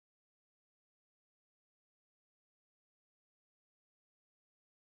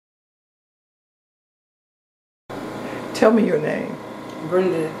Tell me your name.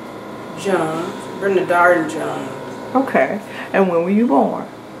 Brenda Brenda Darten Jones. Okay. And when were you born?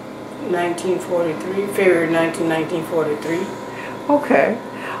 1943, February 1943. Okay.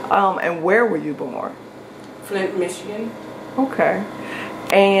 And where were you born? Flint, Michigan. Okay.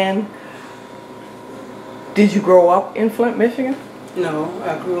 And did you grow up in Flint, Michigan? No,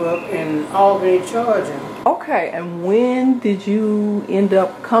 I grew up in Albany, Georgia. Okay. And when did you end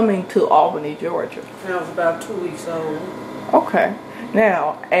up coming to Albany, Georgia? I was about 2 weeks old. Okay.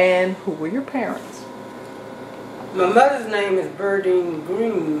 Now, and who were your parents? My mother's name is Birdine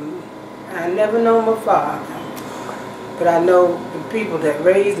Green. I never know my father, but I know the people that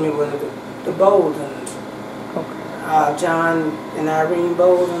raised me were the Boldens. Okay. John and Irene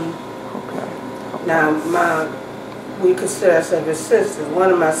Bolden. Okay. Now, we consider ourselves as sisters.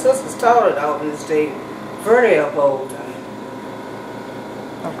 One of my sisters taught at Albany State, Verdale Bolden.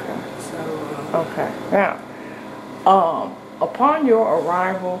 Okay. So. Okay. Now, upon your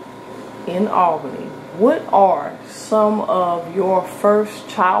arrival in Albany, what are some of your first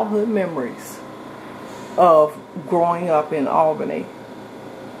childhood memories of growing up in Albany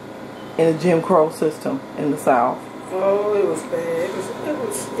in a Jim Crow system in the South? Oh, it was bad. It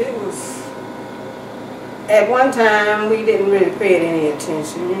was. At one time, we didn't really pay it any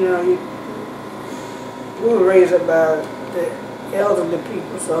attention. You know, we were raised up by the elderly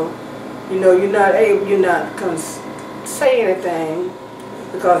people, so you know you're not going to say anything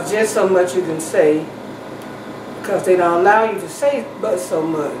because just so much you can say. Because they don't allow you to say but so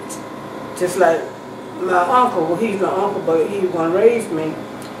much. Just like my uncle, well, he's my uncle, but he was going to raise me.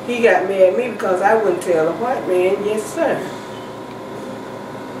 He got mad at me because I wouldn't tell a white man, yes sir.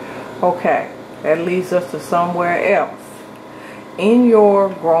 Okay, that leads us to somewhere else. In your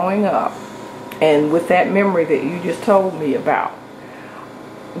growing up, and with that memory that you just told me about,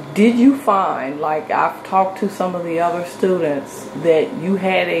 did you find, like I've talked to some of the other students, that you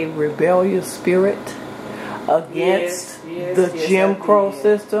had a rebellious spirit against the Jim Crow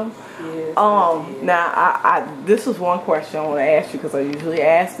system? Yes, now, this is one question I want to ask you, because I usually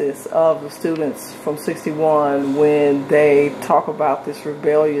ask this of the students from 61 when they talk about this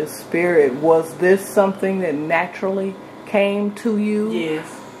rebellious spirit. Was this something that naturally came to you? Yes.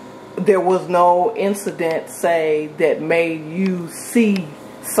 There was no incident, say, that made you see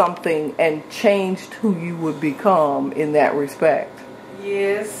something and changed who you would become in that respect?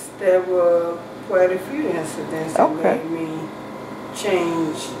 Yes, there were quite a few incidents that made me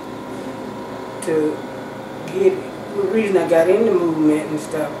change to get the reason I got in the movement and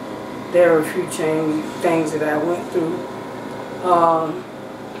stuff. There were a few things that I went through.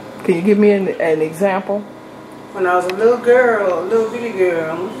 Can you give me an example? When I was a little girl, a little bitty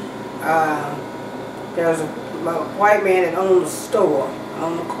girl, there was a white man that owned a store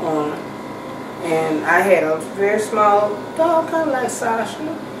on the corner, and I had a very small dog, kind of like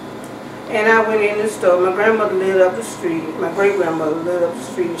Sasha. And I went in the store. My grandmother lived up the street. My great-grandmother lived up the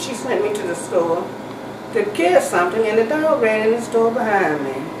street. And she sent me to the store to get something, and the dog ran in the store behind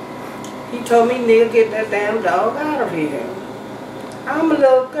me. He told me, "Neil, get that damn dog out of here." I'm a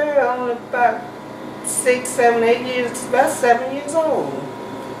little girl, only about 6, 7, 8 years, about 7 years old.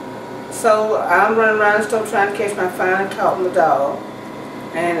 So I'm running around the store trying to catch my fine, caught my dog.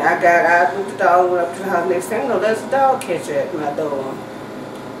 And I got out with the dog, went up to the house. Next thing you know, there's a dog catcher at my door.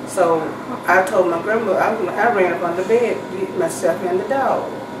 So I told my grandmother, I ran up on the bed, beat myself and the dog.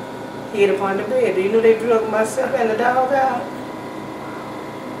 Hid up on the bed. Do you know they drug myself and the dog out?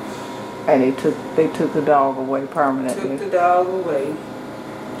 And they took the dog away permanently. Took the dog away.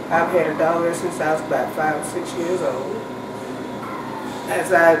 I've had a dog ever since I was about 5 or 6 years old.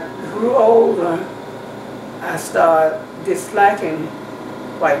 As I grew older, I started disliking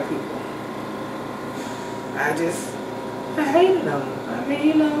white people. I hated them. I mean,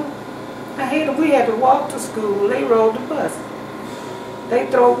 you know, I hated them. We had to walk to school. They rode the bus. They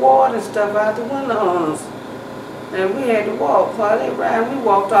throw water and stuff out the window on us. And we had to walk while they ride. We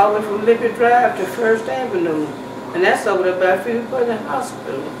walked all the way from Liberty Drive to First Avenue. And that's over there by Phoebe Pudding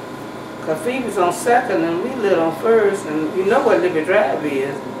Hospital. Because Phoebe's on 2nd and we lived on 1st. And you know what Liberty Drive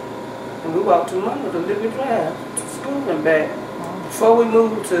is. And we walked to Monroe to Liberty Drive to school and back. Before we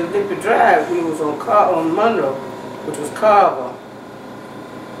moved to Liberty Drive, we was on Monroe, which was Carver.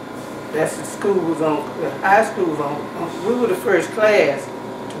 That's the school was on, the high school was on. We were the first class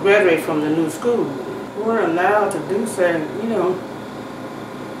to graduate from the new school. We weren't allowed to do certain, you know,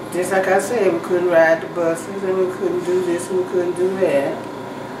 just like I said, we couldn't ride the buses and we couldn't do this and we couldn't do that.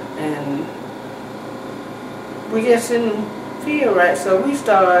 And we just didn't feel right, so we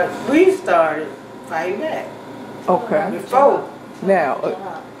started fighting back. Okay. Before. Now,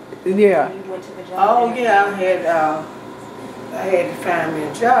 yeah. Oh yeah, I had I had to find me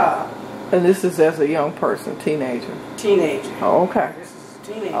a job. And this is as a young person, teenager? Teenager. Oh, okay. This is a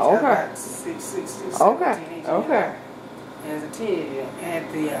teenager. Oh, okay. About 16, 17, Okay. teenager. Okay. As a teenager.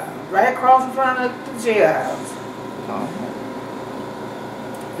 At the, right across in front of the jailhouse. Oh.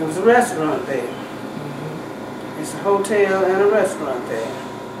 There was a restaurant there. It's a hotel and a restaurant there.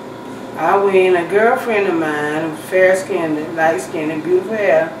 I went in, a girlfriend of mine, fair-skinned, light-skinned, beautiful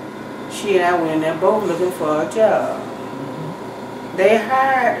hair, she and I went in there both looking for a job. They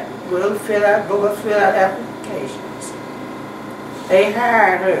hired, both fill out applications. They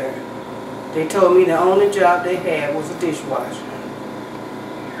hired her. They told me the only job they had was a dishwasher.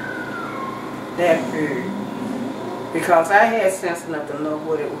 That hurt. Because I had sense enough to know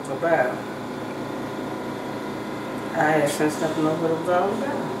what it was about. I had sense enough to know what it was all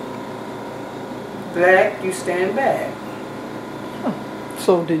about. Black, you stand back.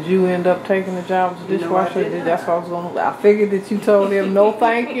 So did you end up taking the job as a dishwasher? No, That's what I was going to. I figured that you told them no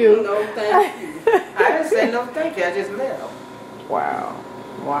thank you. No thank you. I didn't say no thank you, I just left. Wow.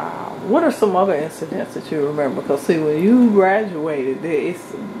 Wow. What are some other incidents that you remember? Because see, when you graduated, there is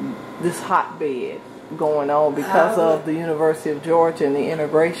this hotbed going on because of the University of Georgia and the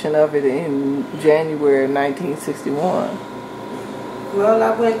integration of it in January of 1961. Well,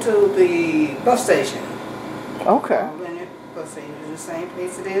 I went to the bus station. Okay. Albany bus station is the same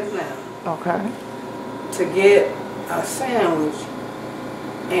place it is now. Okay. To get a sandwich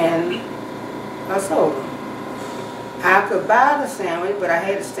and a soda. I could buy the sandwich, but I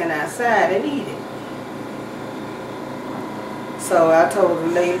had to stand outside and eat it. So I told the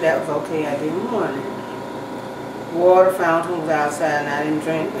lady that was okay, I didn't want it. Water fountain was outside and I didn't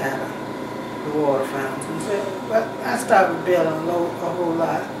drink out of the water fountain. But I started rebelling a whole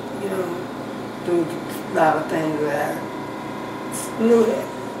lot, you know, do a lot of things that I knew that.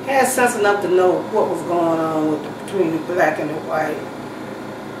 Had sense enough to know what was going on between the black and the white.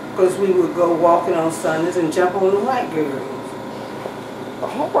 Because we would go walking on Sundays and jump on the white girls.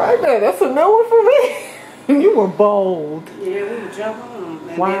 All right, now that's a new one for me. You were bold. Yeah, we would jump on them.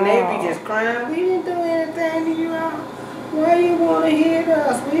 And wow. then they'd be just crying, we didn't do anything to you all. Why you want to hit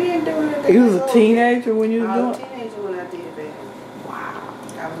us? We didn't do anything. You was a teenager when you were doing it? I was a teenager when I did that. Wow.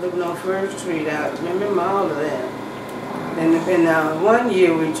 I was living on First Street. I remember all of that. And one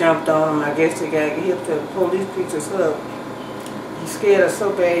year we jumped on them. I guess they got hit. The police picked us up. He scared us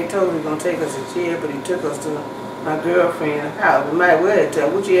so bad, he told me he was going to take us to jail, but he took us to my girlfriend's house. We might well have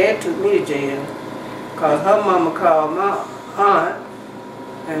told, what you had took me to jail. Because her mama called my aunt,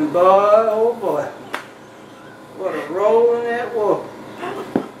 and boy, oh boy, what a roll in that was.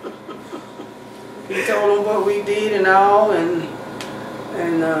 He told them what we did and all, and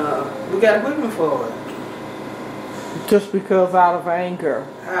we got a whipping for it. Just because out of anger.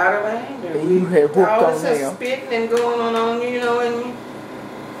 Out of anger. And you had whooped on them. Spitting and going on, you know, and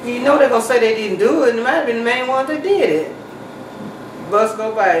you know they're going to say they didn't do it, and it might have been the main ones that did it. Bus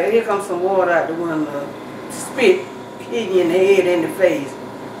go by, here comes some water out the window, spit, hitting you in the head and the face,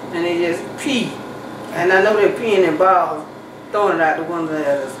 and they just pee. And I know they're peeing in balls, throwing it out the window at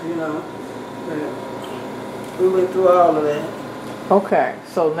us, you know. But we went through all of that. Okay,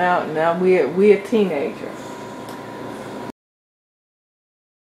 so now we're teenagers.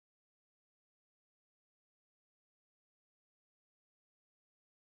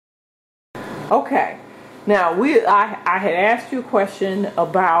 Okay, now I had asked you a question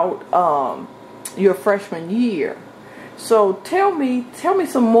about your freshman year. So tell me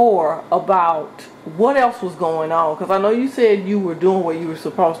some more about what else was going on, because I know you said you were doing what you were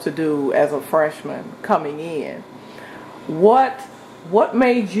supposed to do as a freshman coming in. What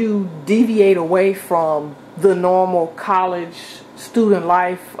made you deviate away from the normal college student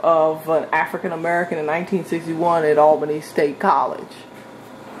life of an African American in 1961 at Albany State College?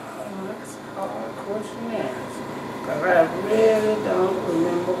 That's a hard question to answer, because I really don't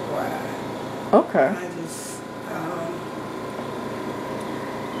remember why. Okay. I just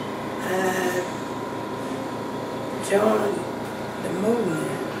joined the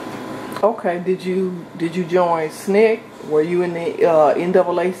movement. Okay. Did you join SNCC? Were you in the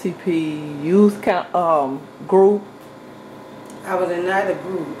NAACP youth group? I was in neither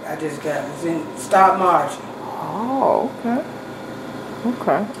group. I just was in Start Marching. Oh, okay.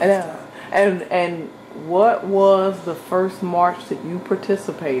 Okay. And what was the first march that you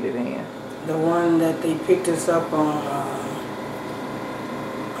participated in? The one that they picked us up on,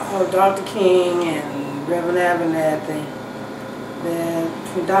 Dr. King and Reverend Abernathy. Then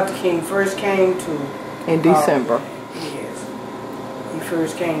Dr. King first came to In December. Albany. Yes. He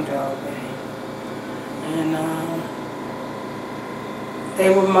first came to Albany. And they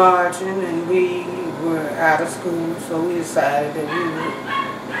were marching and we were out of school, so we decided that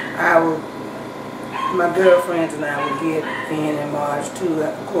my girlfriends and I would get in and march too.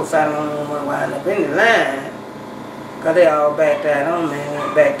 Of course, I don't want to wind up in the line, because they all backed out on me and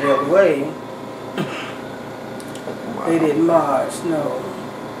went back the other way. Wow. They didn't march, no.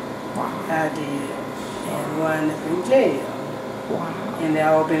 Wow. I did. And wound up in jail. Wow. And they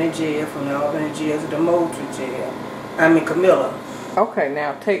all been in jail, from the Albany jail to the Moultrie jail. I mean Camilla. Okay,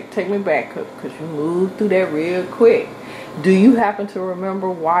 now take me back, because you moved through that real quick. Do you happen to remember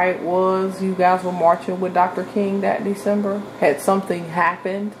why it was you guys were marching with Dr. King that December? Had something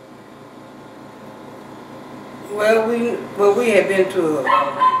happened? Well, we had been to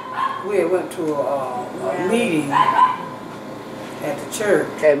went to a meeting at the church.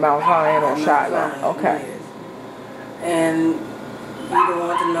 At Mount Zion or Shiloh? Okay. Yes. And we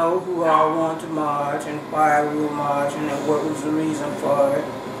wanted to know who all wanted to march and why we were marching and what was the reason for it.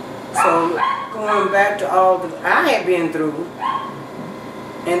 So going back to all that I had been through,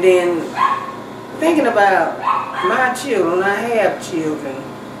 and then thinking about my children, I have children,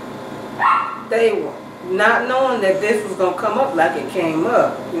 they were not knowing that this was going to come up like it came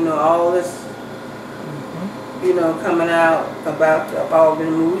up, you know, all this, you know, coming out about the Albany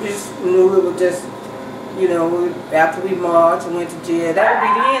move. We just knew it was just, you know, after we marched and went to jail, that would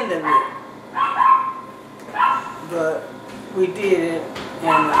be the end of it. But we did it,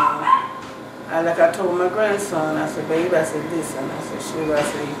 and like I told my grandson, I said, baby, I said, listen, I said, sure, I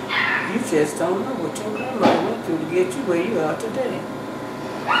said, you just don't know what your grandmother went through to get you where you are today.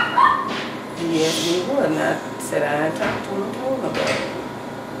 He asked me what, and I said, I ain't talked to him and told him about it.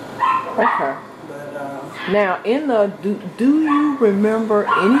 Okay. But, now, do you remember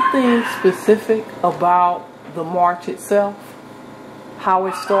anything specific about the march itself? How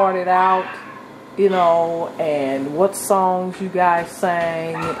it started out, you know, and what songs you guys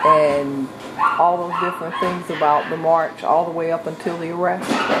sang, and all those different things about the march all the way up until the arrest?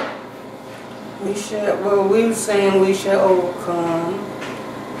 we were saying we shall overcome,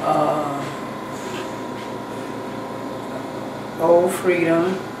 old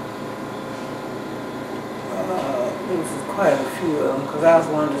freedom. There was quite a few of them, because I was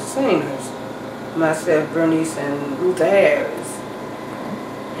one of the singers. Myself, Bernice, and Ruth Harris.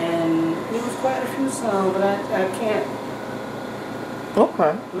 And there was quite a few songs, but I can't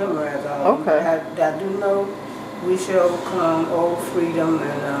memorize all of them. I do know we shall overcome, old freedom,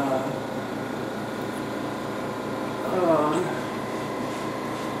 and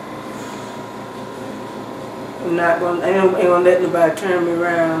ain't gonna let nobody turn me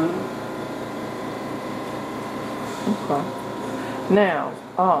around. Okay. Now,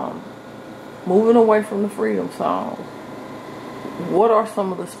 moving away from the freedom song, what are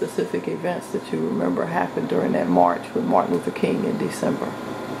some of the specific events that you remember happened during that march with Martin Luther King in December?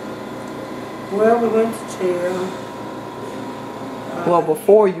 Well, we went to jail. Well,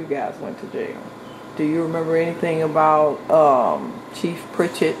 before you guys went to jail, do you remember anything about Chief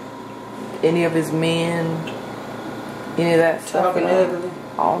Pritchett, any of his men, any of that stuff? Talking ugly?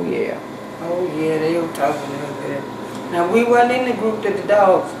 Oh, yeah. Oh, yeah, they were talking ugly. Now, we wasn't in the group that the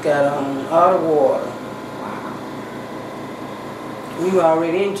dogs got on, all the water. Wow. We were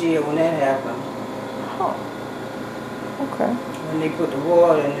already in jail when that happened. Huh. Okay. When they put the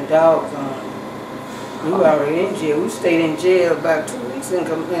water and the dogs on. We were already in jail. We stayed in jail about 2 weeks in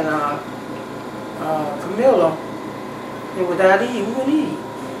Camilla. And without eating, we wouldn't eat.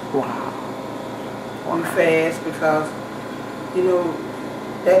 Wow. We fast because, you know,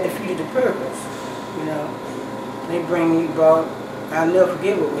 that defeated the purpose, you know. They brought, I'll never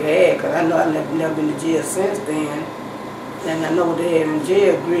forget what we had, because I know I've never been to jail since then. And I know what they had in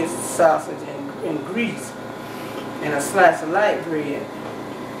jail, grits, sausage, and grease, and a slice of light bread.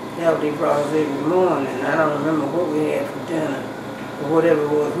 That's what they brought us every morning. I don't remember what we had for dinner, or whatever it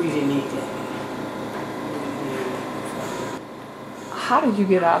was, we didn't eat it. How did you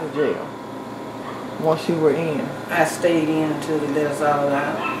get out of jail once you were in? I stayed in until they let us all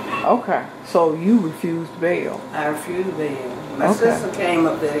out. Okay, so you refused bail. I refused bail. My sister came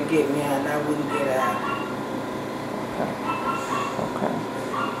up there to get me out, and I wouldn't get out. Okay.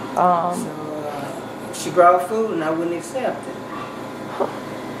 So she brought food, and I wouldn't accept it.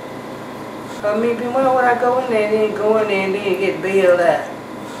 I mean, why would I go in there and then go in there and then get bailed out?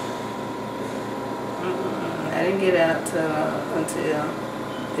 I didn't get out until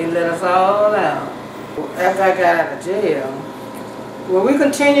they let us all out. After I got out of jail, well, we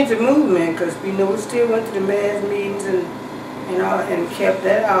continued the movement, because we still went to the mass meetings and kept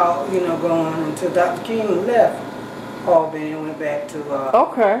that all, going until Dr. King left. Albany and went back to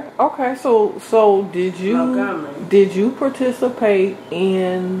Okay. So Montgomery. did you participate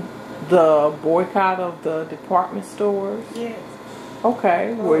in the boycott of the department stores? Yes.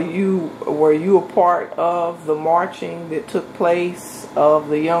 Okay. Oh. Were you a part of the marching that took place of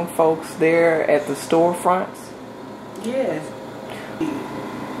the young folks there at the storefronts? Yes.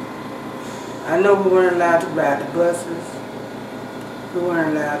 I know we weren't allowed to ride the buses. We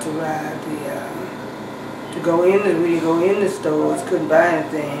weren't allowed to ride we didn't go in the stores, couldn't buy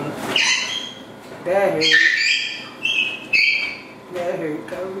anything. That hurt. That hurt.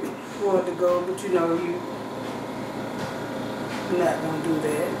 'Cause we wanted to go, but you're not gonna do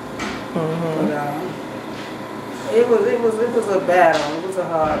that. Mm-hmm. But it was a battle. It was a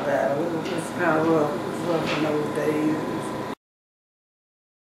hard battle. It was kind of rough. It was rough in those days.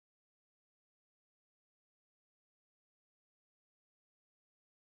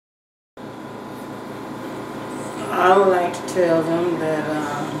 I would like to tell them that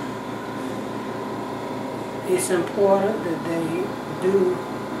it's important that they do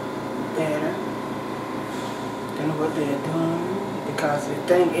better than what they're doing, because they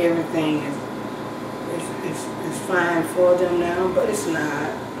think everything is fine for them now, but it's not.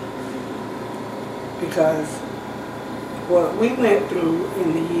 Because what we went through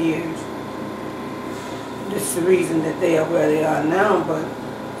in the years, this is the reason that they are where they are now. But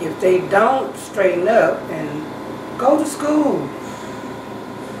if they don't straighten up and go to school.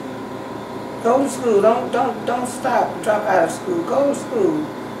 Go to school. Don't stop. Drop out of school. Go to school,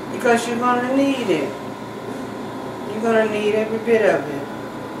 because you're gonna need it. You're gonna need every bit of it,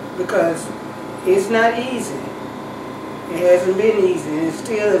 because it's not easy. It hasn't been easy, and it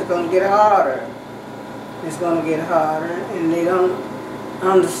still is gonna get harder. It's gonna get harder, and they don't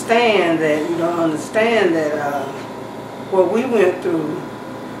understand that. You don't understand that what we went through.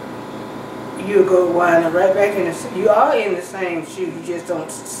 You go wind up right back in the. You are in the same shoe. You just don't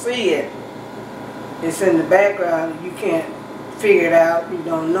see it. It's in the background. You can't figure it out. You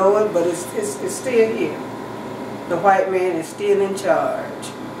don't know it, but it's still here. The white man is still in charge.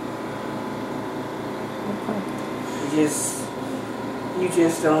 You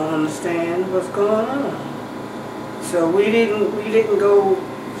just don't understand what's going on. So we didn't go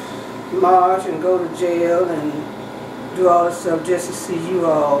march and go to jail and do all this stuff just to see you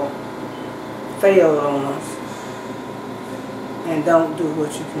all failed on us, and don't do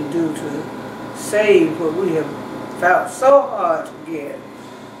what you can do to save what we have fought so hard to get,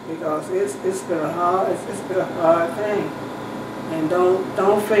 because it's been a hard thing. And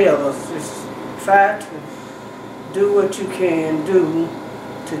don't fail us. Just try to do what you can do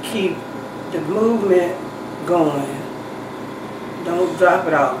to keep the movement going. Don't drop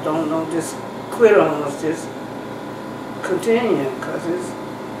it off. Don't just quit on us. Just continue, because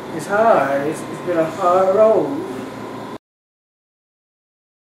it's hard. It's been a hard road.